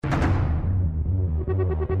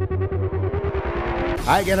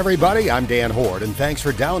Hi again, everybody. I'm Dan Horde, and thanks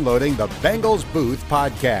for downloading the Bengals Booth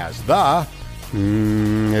podcast.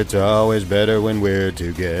 It's always better when we're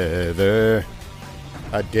together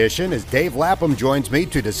edition, as Dave Lapham joins me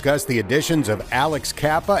to discuss the additions of Alex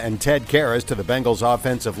Cappa and Ted Karras to the Bengals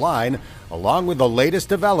offensive line, along with the latest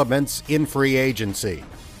developments in free agency.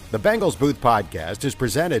 The Bengals Booth podcast is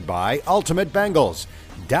presented by Ultimate Bengals.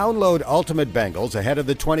 Download Ultimate Bengals ahead of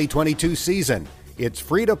the 2022 season. It's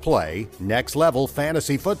free to play, next-level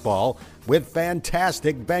fantasy football with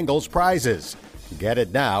fantastic Bengals prizes. Get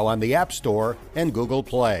it now on the App Store and Google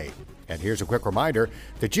Play. And here's a quick reminder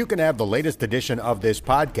that you can have the latest edition of this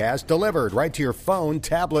podcast delivered right to your phone,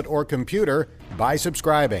 tablet, or computer by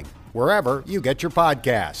subscribing wherever you get your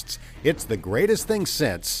podcasts. It's the greatest thing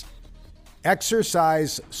since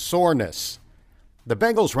exercise soreness. The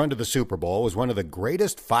Bengals' run to the Super Bowl was one of the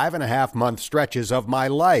greatest 5.5-month stretches of my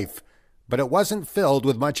life. But it wasn't filled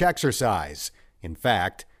with much exercise. In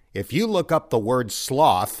fact, if you look up the word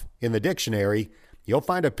sloth in the dictionary, you'll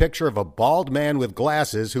find a picture of a bald man with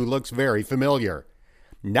glasses who looks very familiar.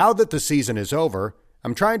 Now that the season is over,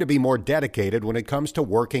 I'm trying to be more dedicated when it comes to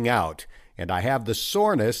working out, and I have the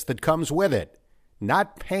soreness that comes with it.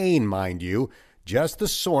 Not pain, mind you, just the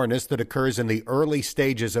soreness that occurs in the early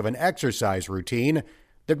stages of an exercise routine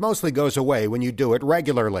that mostly goes away when you do it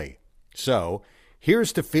regularly. So,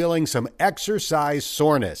 here's to feeling some exercise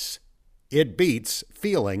soreness. It beats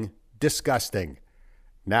feeling disgusting.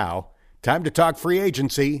 Now, time to talk free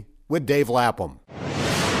agency with Dave Lapham.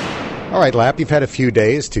 All right, Lap, you've had a few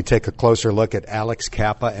days to take a closer look at Alex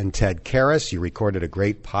Cappa and Ted Karras. You recorded a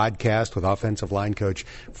great podcast with offensive line coach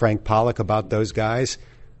Frank Pollock about those guys.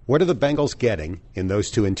 What are the Bengals getting in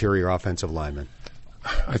those two interior offensive linemen?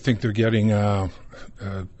 I think they're getting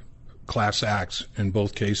class acts in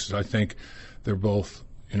both cases. I think they're both,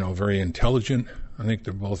 very intelligent. I think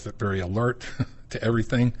they're both very alert to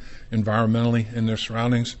everything environmentally in their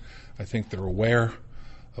surroundings. I think they're aware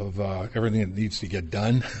of everything that needs to get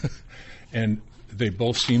done. And they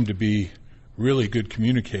both seem to be really good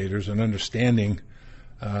communicators and understanding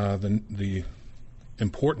the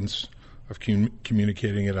importance of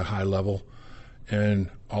communicating at a high level.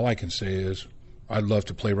 And all I can say is I'd love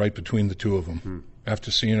to play right between the two of them.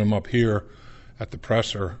 After seeing them up here at the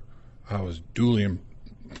presser, I was duly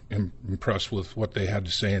impressed with what they had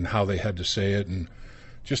to say and how they had to say it, and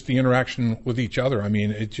just the interaction with each other. I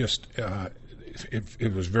mean, it just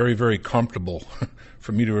it was very, very comfortable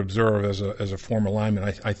for me to observe as a former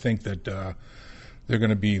lineman. I think that they're going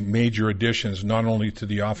to be major additions not only to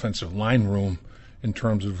the offensive line room in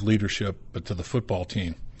terms of leadership, but to the football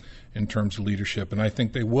team in terms of leadership. And I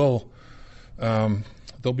think they will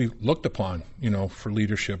they'll be looked upon, for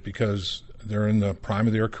leadership because they're in the prime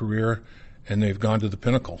of their career, and they've gone to the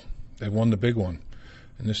pinnacle. They won the big one.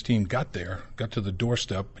 And this team got to the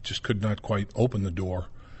doorstep, but just could not quite open the door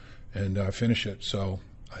and finish it. So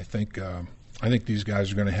I think these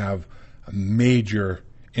guys are going to have a major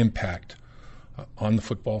impact on the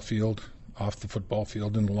football field, off the football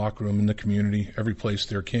field, in the locker room, in the community, every place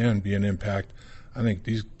there can be an impact. I think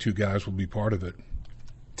these two guys will be part of it.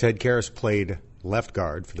 Ted Karras played left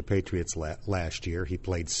guard for the Patriots last year. He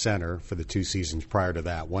played center for the 2 seasons prior to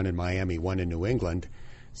that, one in Miami, one in New England.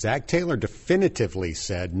 Zach Taylor definitively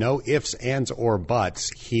said, no ifs, ands, or buts,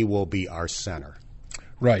 he will be our center.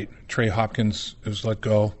 Right. Trey Hopkins is let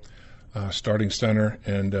go, starting center,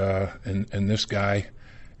 and this guy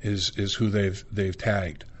is who they've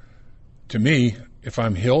tagged. To me, if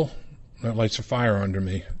I'm Hill, that lights a fire under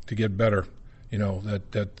me to get better.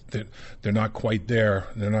 That they're not quite there.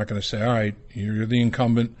 They're not going to say, all right, you're the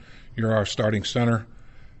incumbent, you're our starting center.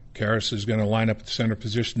 Karras is going to line up at the center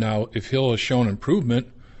position. Now, if Hill has shown improvement,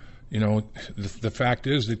 the fact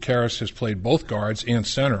is that Karras has played both guards and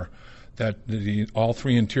center, that all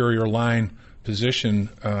three interior line position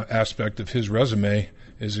aspect of his resume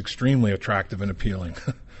is extremely attractive and appealing.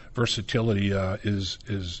 Versatility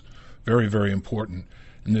is very, very important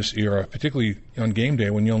in this era, particularly on game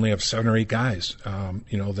day when you only have 7 or 8 guys,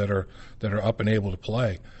 that are up and able to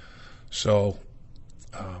play. So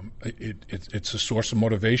it's a source of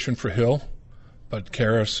motivation for Hill, but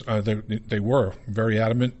Karras, they were very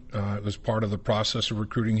adamant. It was part of the process of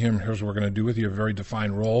recruiting him. Here's what we're going to do with you, a very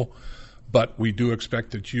defined role, but we do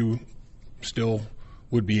expect that you still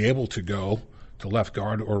would be able to go to left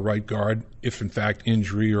guard or right guard if, in fact,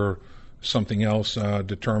 injury or something else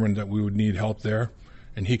determined that we would need help there.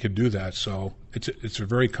 And he could do that. So it's a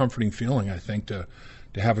very comforting feeling, I think, to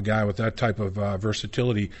have a guy with that type of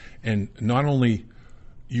versatility. And not only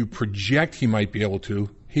you project he might be able to,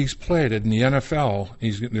 he's played it in the NFL.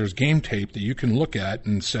 There's game tape that you can look at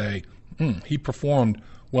and say, He performed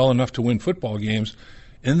well enough to win football games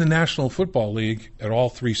in the National Football League at all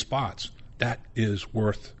three spots. That is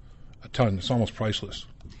worth a ton. It's almost priceless.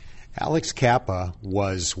 Alex Cappa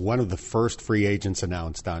was one of the first free agents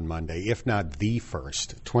announced on Monday, if not the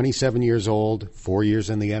first. 27 years old, 4 years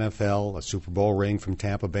in the NFL, a Super Bowl ring from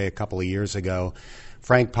Tampa Bay a couple of years ago.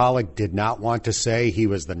 Frank Pollock did not want to say he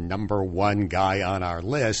was the number one guy on our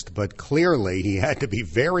list, but clearly he had to be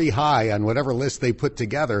very high on whatever list they put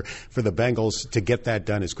together for the Bengals to get that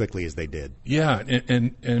done as quickly as they did. Yeah,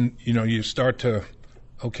 and you know, you start to,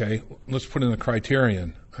 okay, let's put in the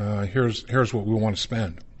criterion. Here's what we want to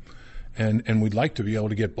spend. And we'd like to be able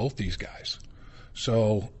to get both these guys.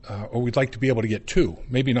 So, or we'd like to be able to get two.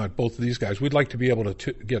 Maybe not both of these guys. We'd like to be able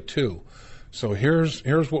to get two. So here's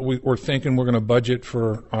what we're thinking. We're going to budget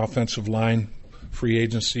for offensive line free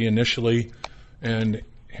agency initially, and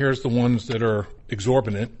here's the ones that are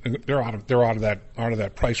exorbitant. They're out of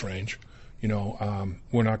that price range. You know,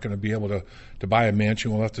 we're not going to be able to buy a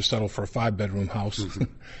mansion. We'll have to settle for a 5-bedroom house. Mm-hmm.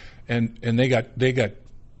 and they got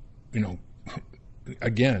you know,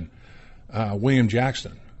 again, William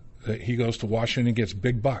Jackson. He goes to Washington and gets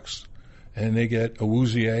big bucks, and they get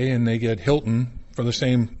Awuzie and they get Hilton for the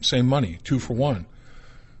same money, 2 for 1.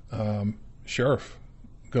 Sheriff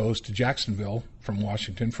goes to Jacksonville from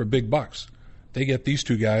Washington for big bucks. They get these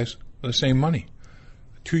two guys for the same money.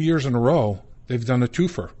 2 years in a row, they've done a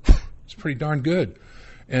twofer. It's pretty darn good.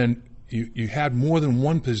 And you had more than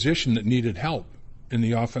one position that needed help in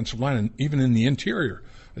the offensive line, and even in the interior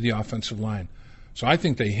of the offensive line. So I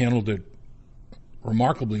think they handled it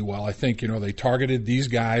remarkably well. I think, you know, they targeted these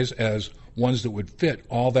guys as ones that would fit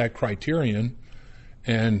all that criterion.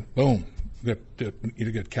 And boom,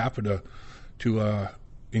 you get Cappa to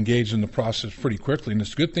engage in the process pretty quickly. And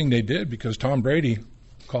it's a good thing they did, because Tom Brady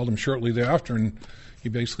called him shortly thereafter, and he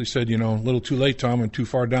basically said, you know, a little too late, Tom, and too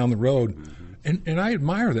far down the road. Mm-hmm. And I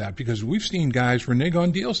admire that, because we've seen guys renege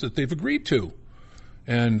on deals that they've agreed to.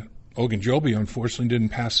 And Ogunjobi, unfortunately, didn't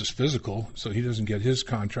pass his physical, so he doesn't get his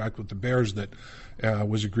contract with the Bears that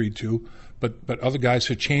was agreed to. But other guys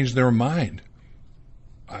have changed their mind.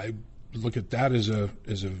 I look at that as a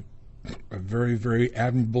very, very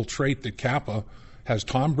admirable trait that Cappa has.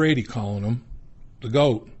 Tom Brady calling him the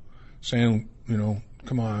GOAT, saying, you know,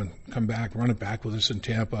 come on, come back, run it back with us in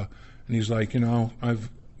Tampa. And he's like, you know, I've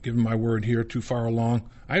given my word here, too far along.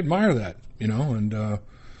 I admire that, you know, and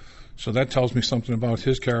so that tells me something about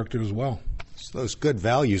his character as well. It's those good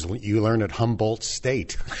values you learn at Humboldt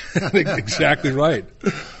State. Exactly right.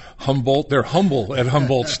 They're humble at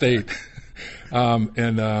Humboldt State.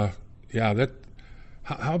 Yeah, that.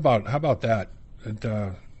 How about that?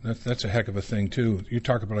 That's a heck of a thing too. You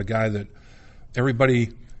talk about a guy that everybody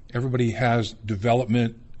has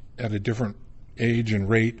development at a different age and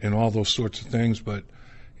rate and all those sorts of things, but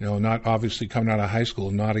you know, not obviously coming out of high school,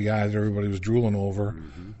 not a guy that everybody was drooling over.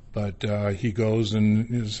 Mm-hmm. But he goes, and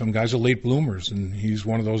you know, some guys are late bloomers, and he's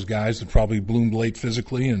one of those guys that probably bloomed late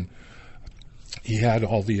physically, and he had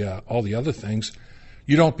all the other things.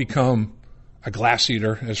 You don't become a glass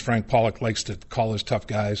eater, as Frank Pollock likes to call his tough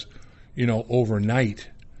guys, you know, overnight.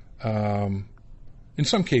 In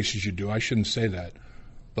some cases you do. I shouldn't say that.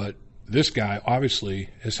 But this guy obviously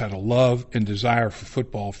has had a love and desire for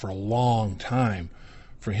football for a long time.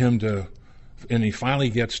 For him to, and he finally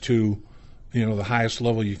gets to, you know, the highest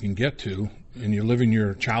level you can get to, and you're living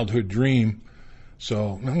your childhood dream.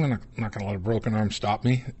 So I'm not going to let a broken arm stop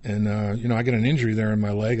me. And, you know, I get an injury there in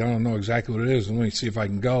my leg. I don't know exactly what it is. Let me see if I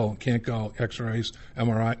can go. Can't go. X-rays,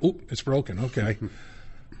 MRI. Oop, it's broken. Okay.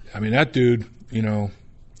 I mean, that dude, you know,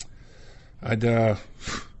 I'd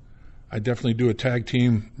definitely do a tag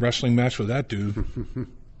team wrestling match with that dude.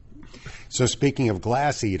 So speaking of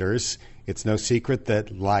glass eaters, it's no secret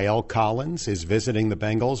that La'el Collins is visiting the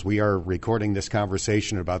Bengals. We are recording this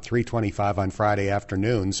conversation at about 3:25 on Friday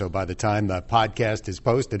afternoon, so by the time the podcast is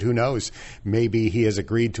posted, who knows, maybe he has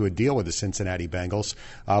agreed to a deal with the Cincinnati Bengals.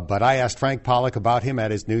 But I asked Frank Pollock about him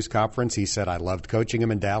at his news conference. He said, I loved coaching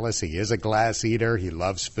him in Dallas. He is a glass eater. He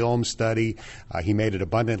loves film study. He made it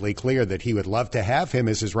abundantly clear that he would love to have him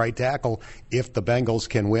as his right tackle if the Bengals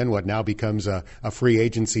can win what now becomes a free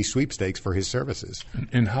agency sweepstakes for his services.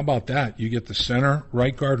 And how about that? You get the center,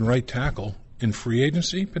 right guard, and right tackle in free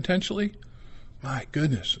agency, potentially? My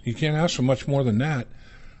goodness. You can't ask for much more than that.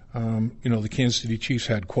 You know, the Kansas City Chiefs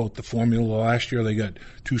had, quote, the formula last year. They got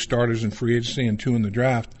 2 starters in free agency and 2 in the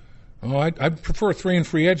draft. Oh, I'd prefer 3 in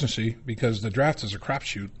free agency, because the draft is a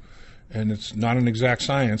crapshoot, and it's not an exact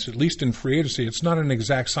science. At least in free agency, it's not an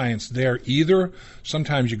exact science there either.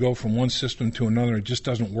 Sometimes you go from one system to another. It just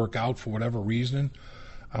doesn't work out for whatever reason.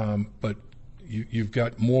 But you've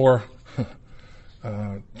got more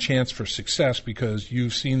chance for success because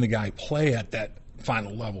you've seen the guy play at that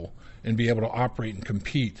final level and be able to operate and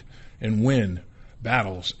compete and win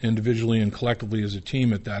battles individually and collectively as a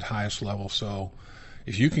team at that highest level. So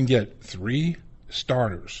if you can get 3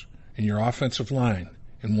 starters in your offensive line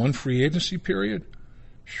in one free agency period,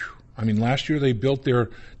 I mean, last year they built their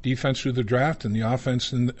defense through the draft and the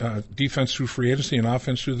offense and defense through free agency and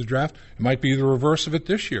offense through the draft. It might be the reverse of it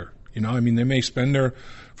this year. I mean, they may spend their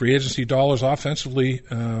free agency dollars offensively,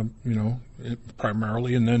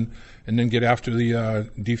 primarily, and then get after the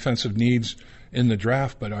defensive needs in the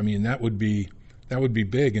draft. But I mean, that would be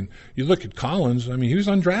big. And you look at Collins. I mean, he was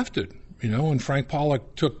undrafted. And Frank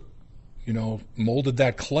Pollock took, molded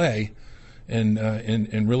that clay,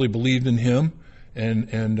 and really believed in him.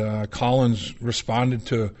 And Collins responded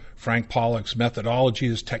to Frank Pollock's methodology,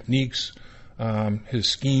 his techniques, his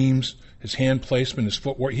schemes, his hand placement, his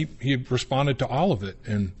footwork. He responded to all of it,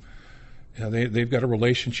 and they've got a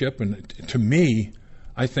relationship. And to me,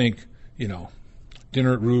 I think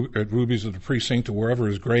dinner at Ruby's or the Precinct or wherever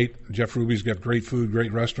is great. Jeff Ruby's got great food,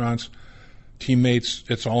 great restaurants, teammates.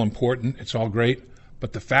 It's all important. It's all great.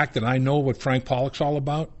 But the fact that I know what Frank Pollock's all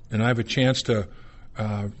about, and I have a chance to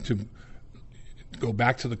go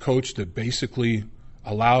back to the coach that basically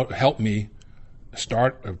helped me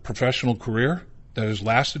start a professional career that has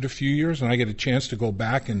lasted a few years, and I get a chance to go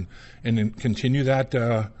back and continue that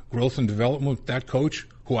growth and development with that coach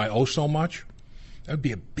who I owe so much. That would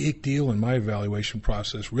be a big deal in my evaluation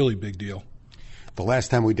process, really big deal. The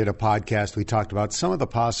last time we did a podcast, we talked about some of the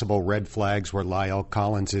possible red flags where La'el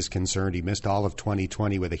Collins is concerned. He missed all of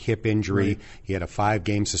 2020 with a hip injury. Right. He had a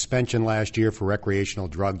 5-game suspension last year for recreational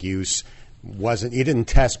drug use. He didn't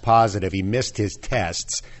test positive. He missed his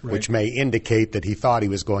tests, right, which may indicate that he thought he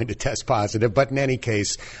was going to test positive. But in any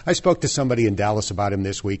case, I spoke to somebody in Dallas about him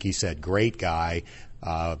this week. He said, great guy,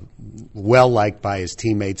 well liked by his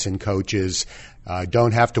teammates and coaches.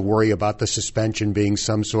 Don't have to worry about the suspension being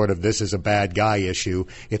some sort of this is a bad guy issue.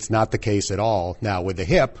 It's not the case at all. Now, with the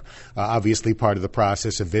hip, obviously part of the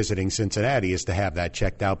process of visiting Cincinnati is to have that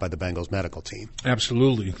checked out by the Bengals medical team.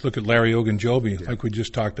 Absolutely. Look at Larry Ogunjobi, like we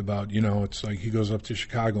just talked about. It's like he goes up to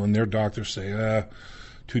Chicago and their doctors say,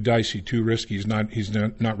 too dicey, too risky. He's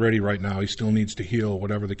not ready right now. He still needs to heal,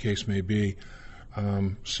 whatever the case may be.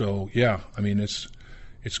 So, yeah, I mean, it's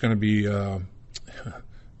going to be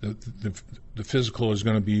the physical is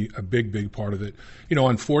going to be a big part of it.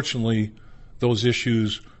 Unfortunately, those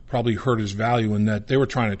issues probably hurt his value in that they were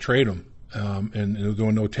trying to trade him, and there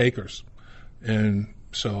were no takers. And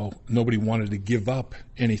so nobody wanted to give up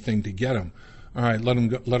anything to get him. All right, let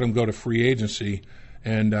him go to free agency,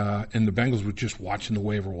 and the Bengals were just watching the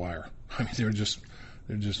waiver wire. I mean, they're just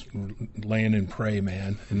laying in prey,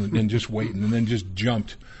 man, and just waiting, and then just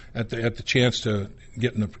jumped at the chance to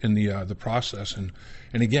get in the process. And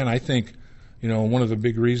again, I think one of the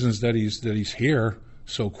big reasons that he's here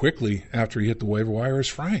so quickly after he hit the waiver wire is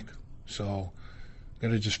Frank. So got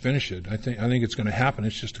to just finish it. I think it's going to happen.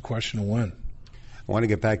 It's just a question of when. I want to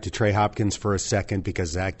get back to Trey Hopkins for a second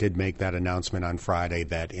because Zach did make that announcement on Friday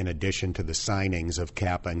that in addition to the signings of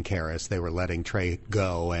Cappa and Karras, they were letting Trey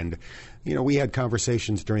go. And, we had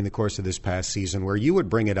conversations during the course of this past season where you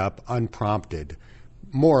would bring it up unprompted,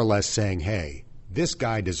 more or less saying, hey, this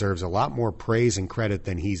guy deserves a lot more praise and credit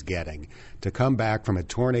than he's getting. To come back from a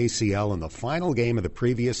torn ACL in the final game of the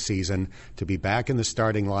previous season, to be back in the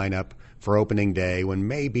starting lineup for opening day when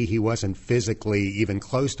maybe he wasn't physically even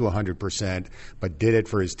close to 100%, but did it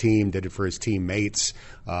for his team, did it for his teammates.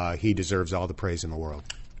 He deserves all the praise in the world.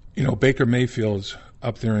 Baker Mayfield's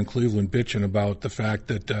up there in Cleveland bitching about the fact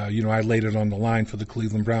that, I laid it on the line for the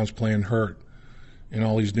Cleveland Browns playing hurt. And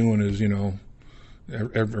all he's doing is,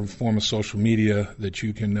 every form of social media that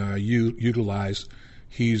you can utilize,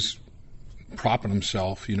 he's propping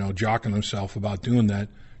himself, jocking himself about doing that.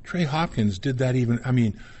 Trey Hopkins did that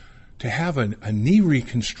to have a knee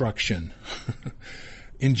reconstruction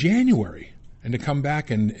in January and to come back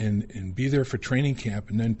and be there for training camp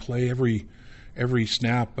and then play every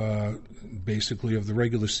snap basically of the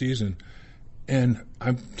regular season. And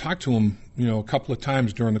I've talked to him, a couple of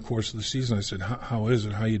times during the course of the season. I said, how is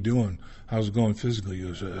it? How you doing? How's it going physically? He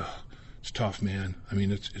goes, it's tough, man. I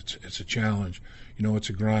mean, it's a challenge. It's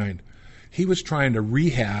a grind. He was trying to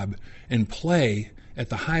rehab and play at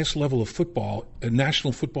the highest level of football, a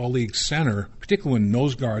National Football League center, particularly when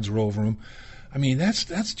nose guards were over him. I mean, that's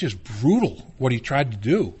just brutal what he tried to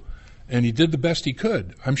do. And he did the best he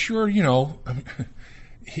could. I'm sure,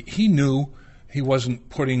 he knew he wasn't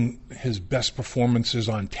putting his best performances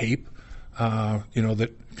on tape,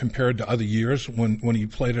 that compared to other years when he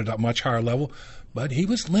played at a much higher level. But he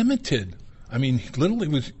was limited. I mean, he literally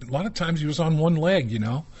was, a lot of times he was on one leg,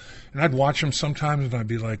 and I'd watch him sometimes and I'd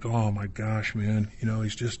be like, oh my gosh, man,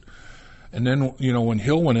 he's just, and then, when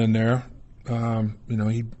Hill went in there,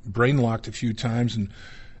 he brain locked a few times, and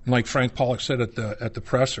like Frank Pollock said at the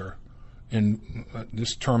presser, and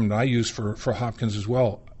this term that I use for Hopkins as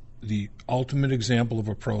well, the ultimate example of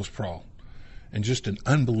a pro's pro, and just an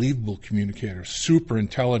unbelievable communicator, super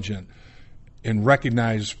intelligent, and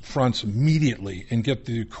recognize fronts immediately and get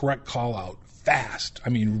the correct call out fast. I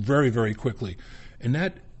mean, very, very quickly. And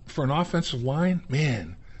that, for an offensive line,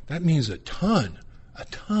 man, that means a ton.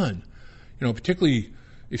 Particularly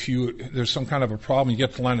if there's some kind of a problem, you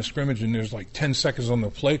get to the line of scrimmage and there's like 10 seconds on the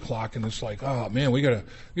play clock, and it's like, oh man, we gotta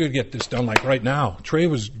get this done like right now. Trey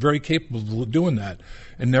was very capable of doing that,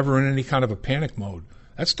 and never in any kind of a panic mode.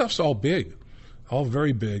 That stuff's all big, all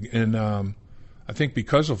very big, and I think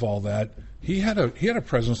because of all that, he had a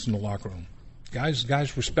presence in the locker room.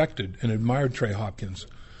 Guys respected and admired Trey Hopkins,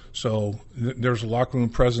 so there's a locker room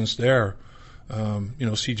presence there.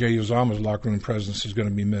 C.J. Uzomah's locker room presence is going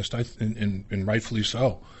to be missed, and rightfully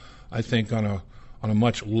so. I think on a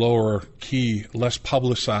much lower key, less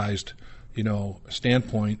publicized,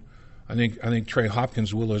 standpoint, I think Trey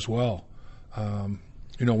Hopkins will as well.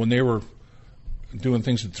 When they were doing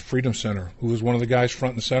things at the Freedom Center, who was one of the guys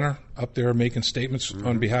front and center up there making statements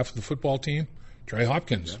on behalf of the football team? Trey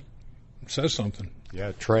Hopkins. Yeah. Says something.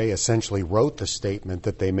 Yeah, Trey essentially wrote the statement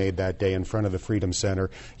that they made that day in front of the Freedom Center.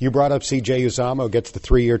 You brought up C.J. Uzomah, gets the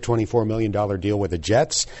 3-year, $24 million deal with the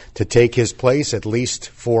Jets to take his place at least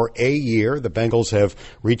for a year. The Bengals have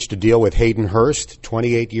reached a deal with Hayden Hurst,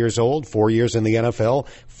 28 years old, 4 years in the NFL,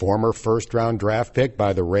 former first-round draft pick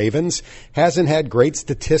by the Ravens. Hasn't had great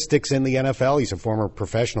statistics in the NFL. He's a former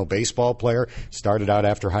professional baseball player, started out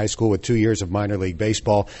after high school with 2 years of minor league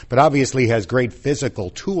baseball, but obviously has great physical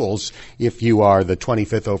tools if you are the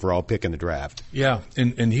 25th overall pick in the draft. Yeah,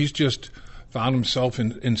 and he's just found himself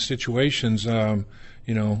in situations,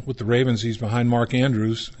 with the Ravens, he's behind Mark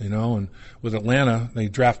Andrews, and with Atlanta, they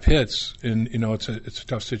draft Pitts, and, it's a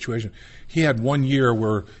tough situation. He had 1 year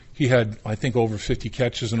where he had, I think, over 50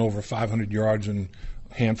 catches and over 500 yards and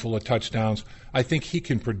a handful of touchdowns. I think he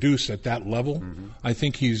can produce at that level. Mm-hmm. I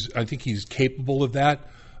think he's capable of that.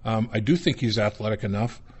 I do think he's athletic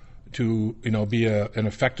enough to, be an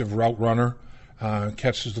effective route runner.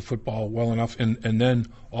 Catches the football well enough, and then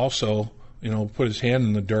also, put his hand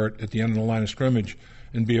in the dirt at the end of the line of scrimmage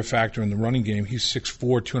and be a factor in the running game. He's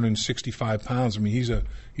 6'4", 265 pounds. I mean,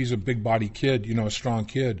 he's a big body kid, a strong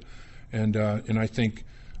kid, and I think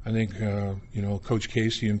Coach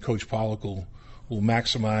Casey and Coach Pollock will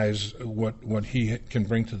maximize what he can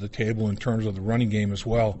bring to the table in terms of the running game as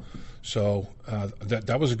well. So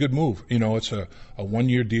that was a good move. It's a 1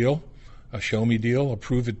 year deal, a show me deal, a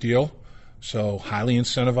prove it deal. So highly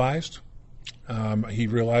incentivized. He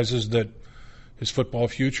realizes that his football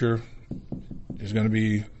future is going to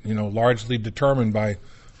be, largely determined by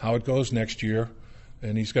how it goes next year,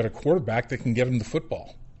 and he's got a quarterback that can get him the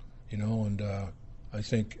football, And I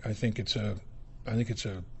think it's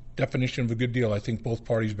a definition of a good deal. I think both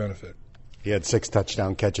parties benefit. He had 6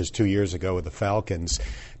 touchdown catches 2 years ago with the Falcons.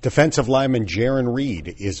 Defensive lineman Jaron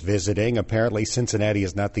Reed is visiting. Apparently Cincinnati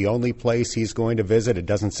is not the only place he's going to visit. It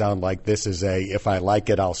doesn't sound like this is a if I like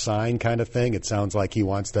it, I'll sign kind of thing. It sounds like he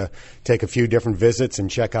wants to take a few different visits and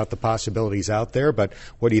check out the possibilities out there. But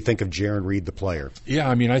what do you think of Jaron Reed, the player? Yeah,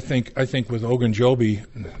 I mean, I think with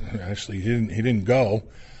Ogunjobi, actually he didn't go.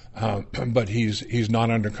 But he's not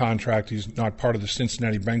under contract. He's not part of the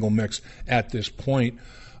Cincinnati Bengal mix at this point.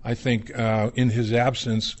 I think in his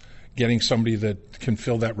absence, getting somebody that can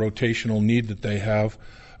fill that rotational need that they have,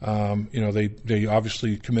 they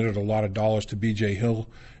obviously committed a lot of dollars to B.J. Hill,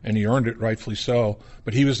 and he earned it, rightfully so.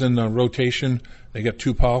 But he was in the rotation. They got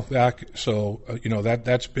Tupou back, so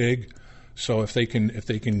that's big. So if they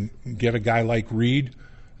can get a guy like Reed,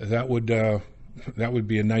 that would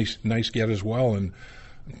be a nice get as well. And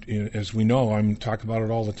as we know, I'm talking about it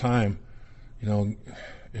all the time.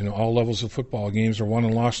 All levels of football, games are won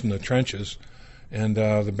and lost in the trenches, and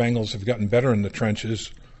the Bengals have gotten better in the trenches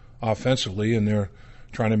offensively, and they're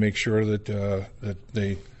trying to make sure that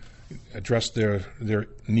they address their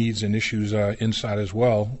needs and issues inside as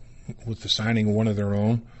well with the signing of one of their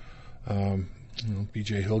own.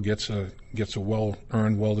 B.J. Hill gets a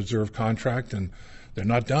well-earned, well-deserved contract, and they're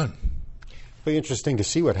not done. It'll be interesting to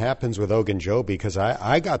see what happens with Ogunjobi, because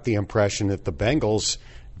I got the impression that the Bengals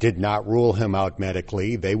did not rule him out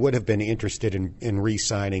medically. They would have been interested in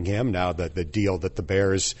re-signing him now that the deal that the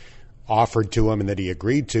Bears offered to him and that he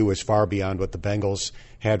agreed to was far beyond what the Bengals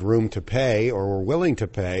had room to pay or were willing to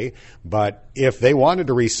pay. But if they wanted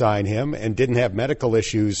to re-sign him and didn't have medical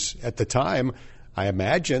issues at the time, I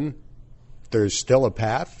imagine there's still a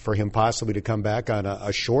path for him possibly to come back on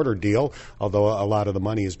a shorter deal, although a lot of the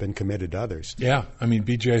money has been committed to others. Yeah, I mean,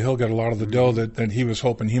 B.J. Hill got a lot of the dough that he was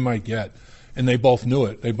hoping he might get, and they both knew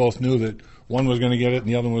it. They both knew that one was going to get it and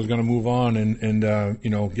the other one was going to move on and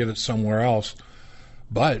get it somewhere else.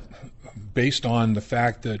 But based on the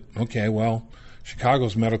fact that, okay, well,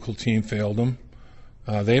 Chicago's medical team failed them.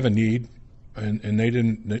 They have a need, and they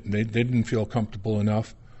didn't feel comfortable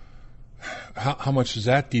enough. How much does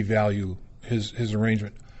that devalue his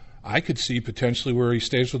arrangement? I could see potentially where he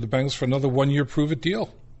stays with the Bengals for another 1-year prove-it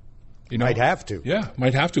deal. Might have to. Yeah,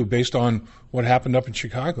 might have to based on what happened up in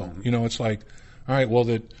Chicago. Mm-hmm. It's like, all right, well,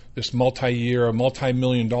 this multi-year,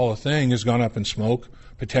 multi-million-dollar thing has gone up in smoke,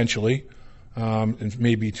 potentially. It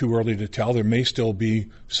may be too early to tell. There may still be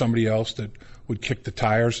somebody else that would kick the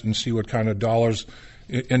tires and see what kind of dollars,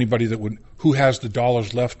 anybody who has the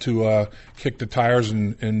dollars left to kick the tires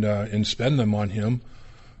and spend them on him.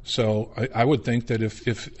 So I would think that if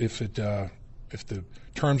the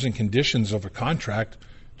terms and conditions of a contract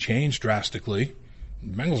change drastically,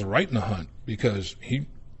 the Bengals are right in the hunt because he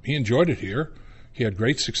enjoyed it here. He had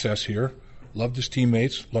great success here, loved his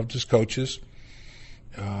teammates, loved his coaches.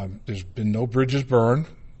 There's been no bridges burned.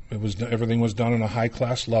 Everything was done on a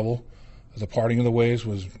high-class level. The parting of the ways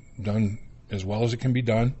was done as well as it can be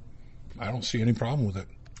done. I don't see any problem with it.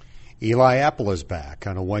 Eli Apple is back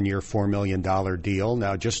on a 1-year, $4 million deal.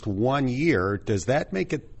 Now, just 1 year, does that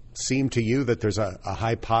make it seem to you that there's a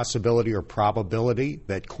high possibility or probability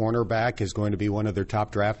that cornerback is going to be one of their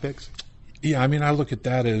top draft picks? Yeah, I mean, I look at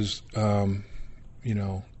that as, $4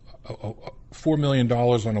 million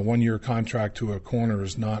on a 1-year contract to a corner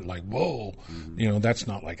is not like, whoa. Mm-hmm. That's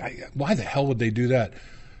not like, why the hell would they do that?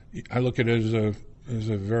 I look at it as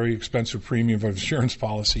a very expensive premium of insurance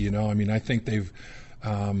policy. I mean, I think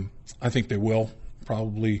they will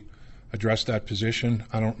probably address that position.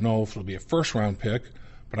 I don't know if it'll be a first-round pick,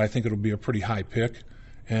 but I think it'll be a pretty high pick.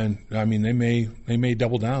 And I mean, they may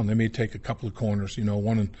double down. They may take a couple of corners.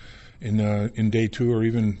 One in day 2 or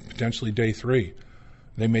even potentially day 3.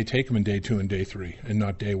 They may take them in day 2 and day 3 and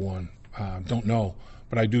not day 1. Don't know,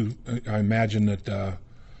 but I imagine that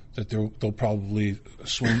they'll probably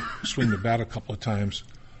swing the bat a couple of times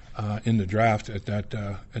in the draft at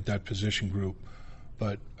that position group.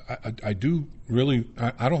 But I do really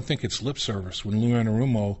I don't think it's lip service when Lou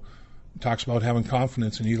Anarumo talks about having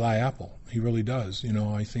confidence in Eli Apple. He really does.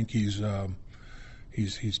 I think he's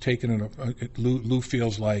taken it. Lou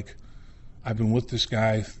feels like I've been with this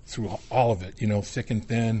guy through all of it, thick and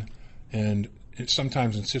thin, and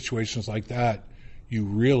sometimes in situations like that, you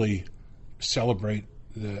really celebrate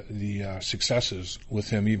the successes with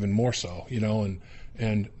him even more so,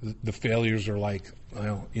 and the failures are like,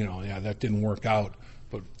 that didn't work out,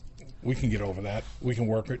 but we can get over that. We can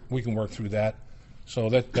work it. We can work through that. So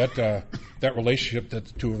that relationship that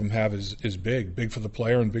the two of them have is big for the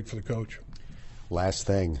player and big for the coach. Last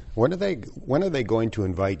thing, when are they going to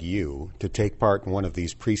invite you to take part in one of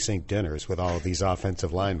these precinct dinners with all of these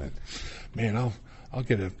offensive linemen? Man, I'll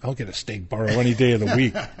get a steak burro any day of the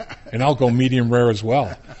week, and I'll go medium rare as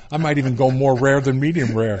well. I might even go more rare than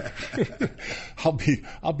medium rare. I'll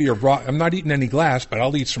be a raw. I'm not eating any glass, but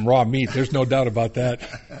I'll eat some raw meat. There's no doubt about that.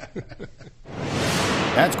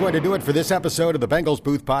 That's going to do it for this episode of the Bengals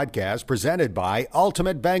Booth Podcast, presented by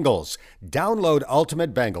Ultimate Bengals. Download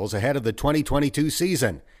Ultimate Bengals ahead of the 2022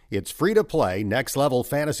 season. It's free to play next-level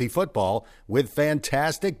fantasy football with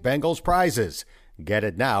fantastic Bengals prizes. Get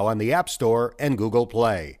it now on the App Store and Google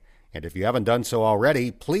Play. And if you haven't done so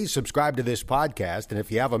already, please subscribe to this podcast, and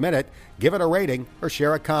if you have a minute, give it a rating or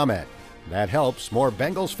share a comment. That helps more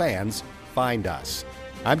Bengals fans find us.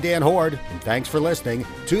 I'm Dan Horde, and thanks for listening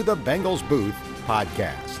to the Bengals Booth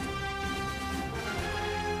Podcast.